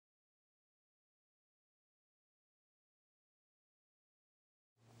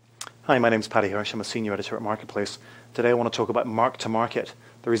Hi, my name's Paddy Hirsch. I'm a senior editor at Marketplace. Today I want to talk about mark-to-market.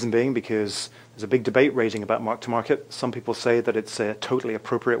 The reason being because there's a big debate raging about mark-to-market. Some people say that it's a totally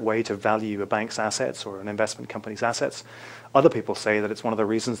appropriate way to value a bank's assets or an investment company's assets. Other people say that it's one of the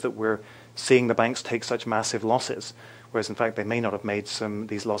reasons that we're seeing the banks take such massive losses, whereas in fact they may not have made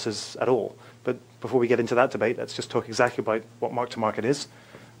these losses at all. But before we get into that debate, let's just talk exactly about what mark-to-market is.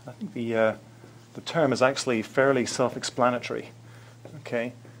 I think the term is actually fairly self-explanatory.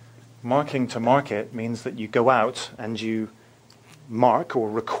 Okay. Marking to market means that you go out and you mark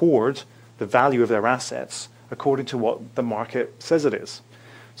or record the value of their assets according to what the market says it is.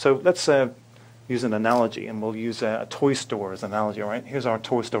 So let's use an analogy, and we'll use a toy store as an analogy. All right, here's our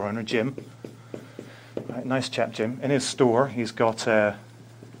toy store owner, Jim. Right, nice chap, Jim. In his store, he's got a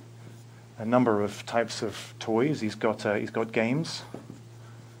number of types of toys. He's got games.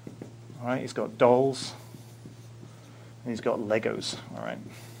 All right, he's got dolls, and he's got Legos. All right.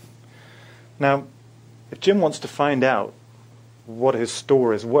 Now, if Jim wants to find out what his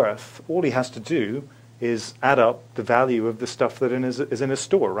store is worth, all he has to do is add up the value of the stuff that is in his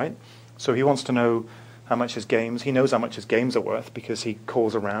store, right? So he wants to know how much his games, he knows how much his games are worth because he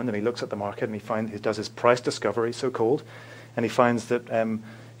calls around and he looks at the market and he does his price discovery, so-called, and he finds that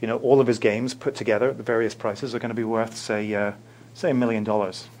all of his games put together at the various prices are going to be worth, say $1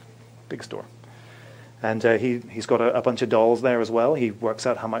 million. Big store. And he's got a bunch of dolls there as well. He works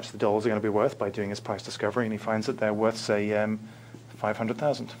out how much the dolls are going to be worth by doing his price discovery, and he finds that they're worth, say,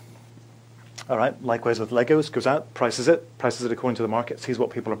 $500,000. All right. Likewise with Legos, goes out, prices it according to the market, sees what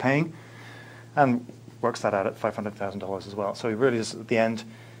people are paying, and works that out at $500,000 as well. So he really is, at the end,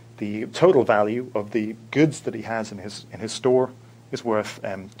 the total value of the goods that he has in his store is worth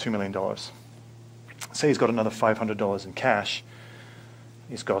 $2 million. Say he's got another $500 in cash.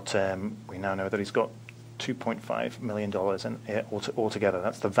 He's got, we now know that he's got $2.5 million altogether.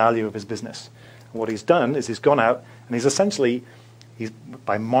 That's the value of his business. And what he's done is he's gone out and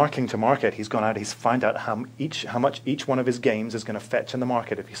by marking to market, he's gone out, he's found out how much each one of his games is going to fetch in the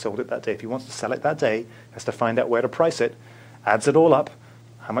market if he sold it that day. If he wants to sell it that day, he has to find out where to price it, adds it all up,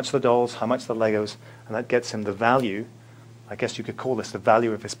 how much the dolls, how much the Legos, and that gets him the value. I guess you could call this the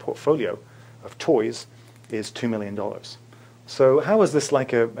value of his portfolio of toys is $2 million. So how is this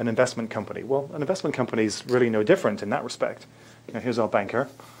like an investment company? Well, an investment company is really no different in that respect. Here's our banker.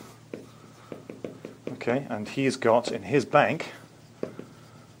 Okay, and he's got in his bank,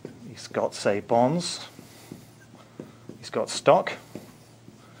 he's got, say, bonds. He's got stock.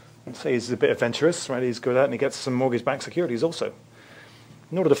 And say he's a bit adventurous, right? He's good at it, and he gets some mortgage-backed securities also.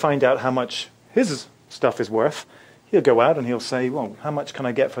 In order to find out how much his stuff is worth, he'll go out and he'll say, well, how much can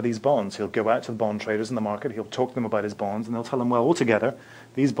I get for these bonds? He'll go out to the bond traders in the market, he'll talk to them about his bonds, and they'll tell him, well, altogether,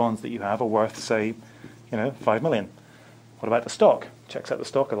 these bonds that you have are worth, say, $5 million. What about the stock? Checks out the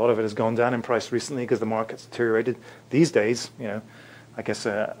stock. A lot of it has gone down in price recently because the market's deteriorated. These days, I guess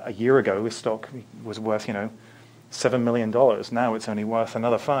a year ago, his stock was worth, $7 million. Now it's only worth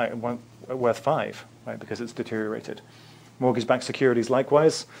another worth $5 million, right, because it's deteriorated. Mortgage-backed securities,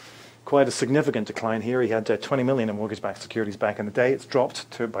 likewise. Quite a significant decline here. He had 20 million in mortgage-backed securities back in the day. It's dropped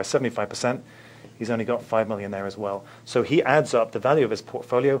by 75%. He's only got 5 million there as well. So he adds up the value of his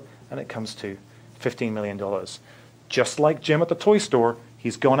portfolio, and it comes to $15 million. Just like Jim at the toy store,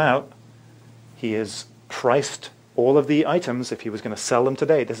 he's gone out. He has priced all of the items. If he was going to sell them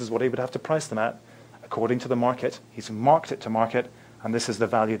today, this is what he would have to price them at, according to the market. He's marked it to market, and this is the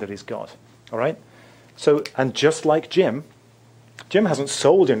value that he's got. All right? So, and just like Jim hasn't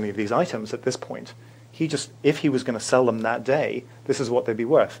sold any of these items at this point. If he was going to sell them that day, this is what they'd be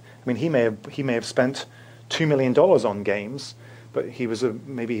worth. I mean, he may have spent $2 million on games, but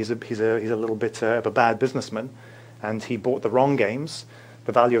maybe he's a little bit of a bad businessman, and he bought the wrong games.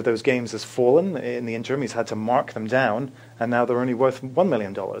 The value of those games has fallen in the interim. He's had to mark them down, and now they're only worth $1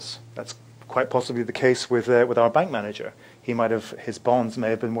 million. That's quite possibly the case with our bank manager. His bonds may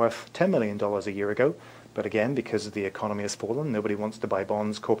have been worth $10 million a year ago. But again, because the economy has fallen, nobody wants to buy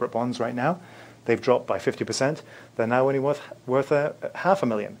bonds, corporate bonds right now. They've dropped by 50%. They're now only worth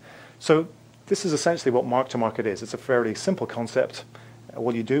 $500,000. So this is essentially what mark-to-market is. It's a fairly simple concept.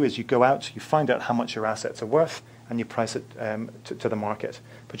 All you do is you go out, you find out how much your assets are worth, and you price it to the market.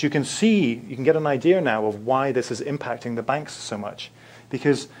 But you can get an idea now of why this is impacting the banks so much.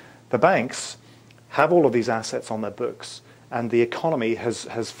 Because the banks have all of these assets on their books, and the economy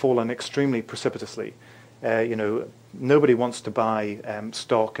has fallen extremely precipitously. Nobody wants to buy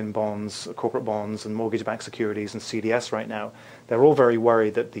stock and bonds, corporate bonds and mortgage-backed securities and CDS right now. They're all very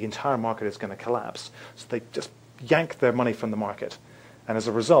worried that the entire market is going to collapse. So they just yank their money from the market. And as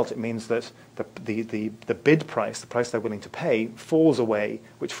a result, it means that the bid price, the price they're willing to pay, falls away,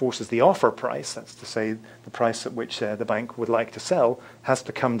 which forces the offer price, that's to say the price at which the bank would like to sell, has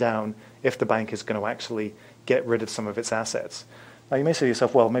to come down if the bank is going to actually get rid of some of its assets. Now you may say to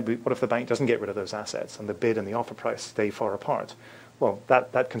yourself, well, maybe what if the bank doesn't get rid of those assets and the bid and the offer price stay far apart? Well,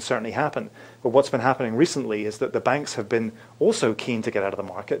 that can certainly happen. But what's been happening recently is that the banks have been also keen to get out of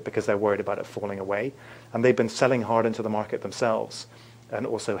the market because they're worried about it falling away, and they've been selling hard into the market themselves. And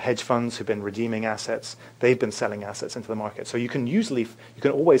also hedge funds who've been redeeming assets, they've been selling assets into the market. So you can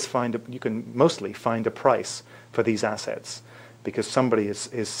mostly find a price for these assets because somebody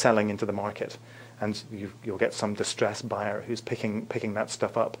is selling into the market, and you'll get some distressed buyer who's picking that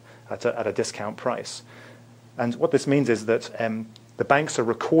stuff up at a discount price. And what this means is that the banks are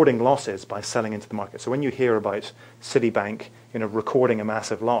recording losses by selling into the market. So when you hear about Citibank, recording a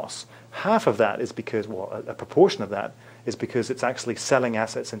massive loss, half of that is because, well, a proportion of that is because it's actually selling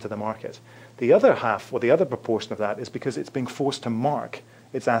assets into the market. The other half, or the other proportion of that, is because it's being forced to mark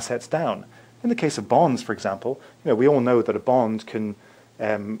its assets down. In the case of bonds, for example, we all know that a bond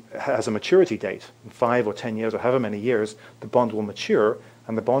has a maturity date. In 5 or 10 years, or however many years, the bond will mature,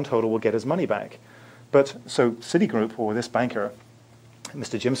 and the bondholder will get his money back. But so Citigroup, or this banker,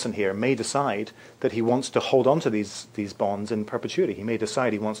 Mr. Jimson here, may decide that he wants to hold on to these bonds in perpetuity. He may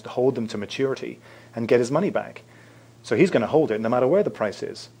decide he wants to hold them to maturity and get his money back. So he's going to hold it no matter where the price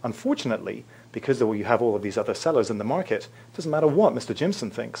is. Unfortunately, because you have all of these other sellers in the market, it doesn't matter what Mr.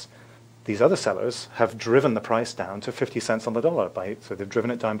 Jimson thinks. These other sellers have driven the price down to 50 cents on the dollar. So they've driven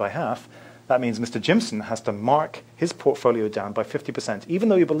it down by half. That means Mr. Jimson has to mark his portfolio down by 50%. Even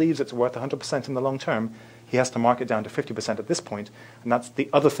though he believes it's worth 100% in the long term, he has to mark it down to 50% at this point. And that's the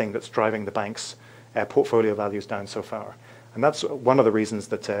other thing that's driving the bank's portfolio values down so far. And that's one of the reasons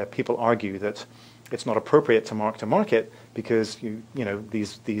that people argue that it's not appropriate to market because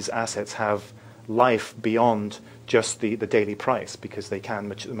these assets have life beyond just the daily price, because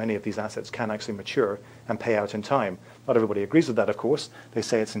many of these assets can actually mature and pay out in time. Not everybody agrees with that, of course. They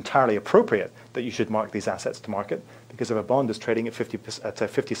say it's entirely appropriate that you should mark these assets to market, because if a bond is trading at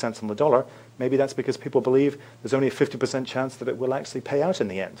 50 cents on the dollar, maybe that's because people believe there's only a 50% chance that it will actually pay out in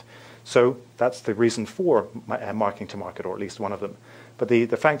the end. So that's the reason for marking to market, or at least one of them. But the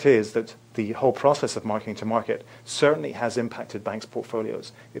fact is that the whole process of marking to market certainly has impacted banks'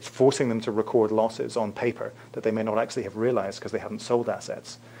 portfolios. It's forcing them to record losses on paper that they may not actually have realized because they haven't sold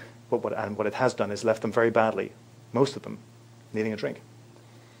assets. And what it has done is left them very badly, most of them, needing a drink.